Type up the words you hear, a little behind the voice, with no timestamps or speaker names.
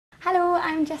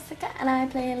I'm Jessica and I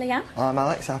play Leanne. I'm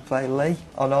Alex, I play Lee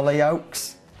on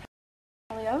Hollyoaks.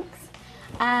 Hollyoaks.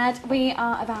 And we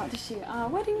are about to shoot our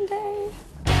wedding day.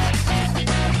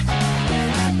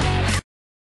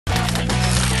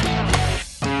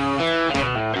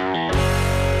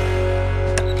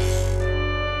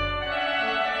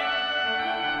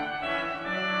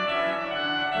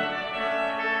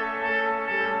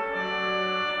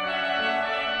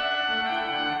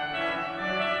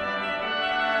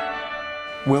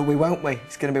 Will we, won't we?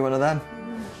 It's going to be one of them.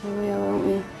 Will we or won't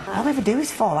we? All we ever do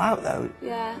is fall out, though.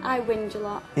 Yeah, I whinge a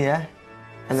lot. Yeah?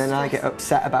 And then I get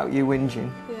upset about you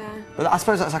whinging. Yeah. But I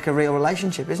suppose that's like a real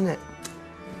relationship, isn't it?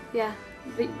 Yeah,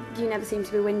 but you never seem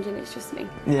to be whinging, it's just me.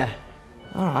 Yeah.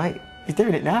 All right. He's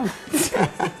doing it now.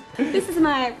 This is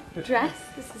my dress.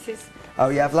 This is his... Oh,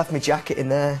 yeah, I've left my jacket in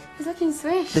there. He's looking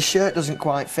swish. The shirt doesn't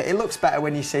quite fit. It looks better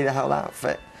when you see the whole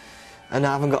outfit. And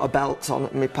I haven't got a belt on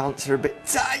and my pants are a bit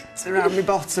tight around my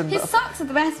bottom. His socks are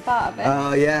the best part of it.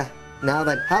 Oh, yeah. Now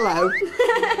then, hello.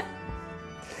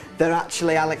 They're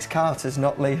actually Alex Carter's,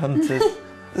 not Lee Hunter's.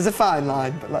 There's a fine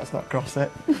line, but let's not cross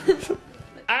it.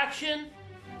 Action!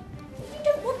 You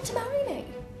don't want to marry me?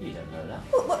 You don't know that.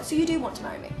 What, so you do want to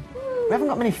marry me? We haven't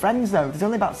got many friends, though. There's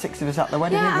only about 6 of us at the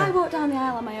wedding, Yeah, I isn't there? walked down the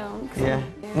aisle on my own. Yeah.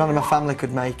 None of my family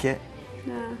could make it.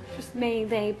 No, just me,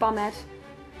 the bombhead.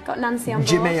 Got Nancy on board.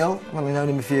 Jamil, I've only known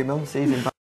him a few months, he's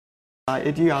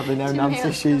invited. You hardly know Nancy,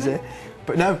 Jamil. she's here.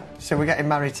 But no, so we're getting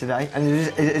married today, and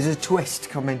there's a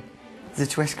twist coming. There's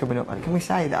a twist coming up, and can we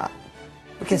say that?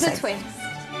 We can There's say a twist.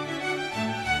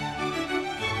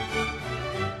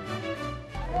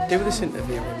 Do this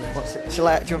interview with me. What's it? Do you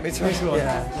want me to?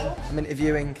 Yeah. I'm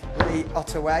interviewing Lee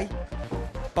Ottaway,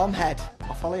 bombhead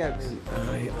off Hollyoaks.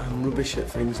 I'm rubbish at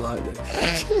things like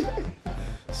this.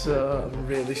 So I'm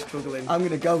really struggling. I'm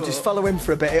gonna go. Just follow him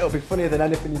for a bit. It'll be funnier than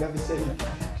anything you've ever seen.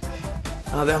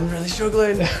 I'm really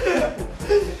struggling.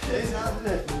 It's hard,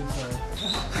 isn't it?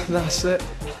 That's it.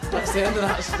 That's the end of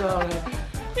that story.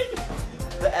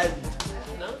 The end.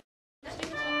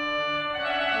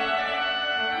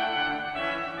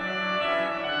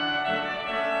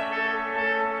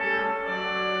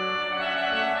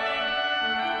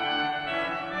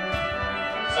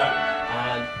 So,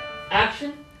 and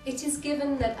action. It is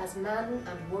given that as man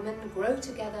and woman grow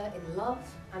together in love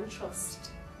and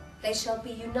trust, they shall be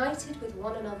united with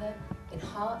one another in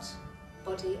heart,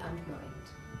 body and mind.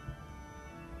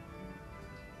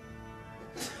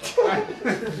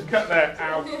 Cut that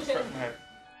out. Struck my head.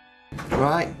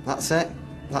 Right, that's it.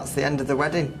 That's the end of the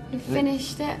wedding. We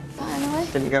finished it, finally.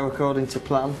 Didn't go according to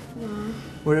plan. No.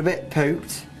 We're a bit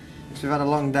pooped, because we've had a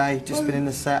long day, just been in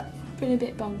the set. Been a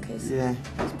bit bonkers. Yeah,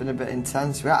 it's been a bit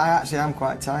intense. I actually am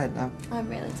quite tired now. I'm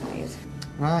really tired.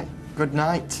 Right, good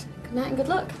night. Good night and good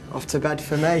luck. Off to bed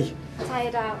for me.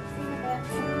 Tired out. See you in a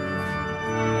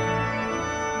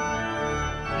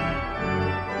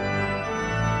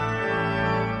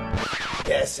bit.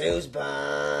 Guess who's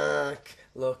back?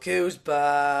 Look who's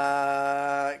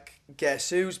back.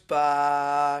 Guess who's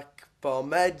back?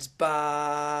 Bombhead's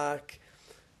back.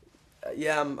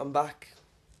 Yeah, I'm back.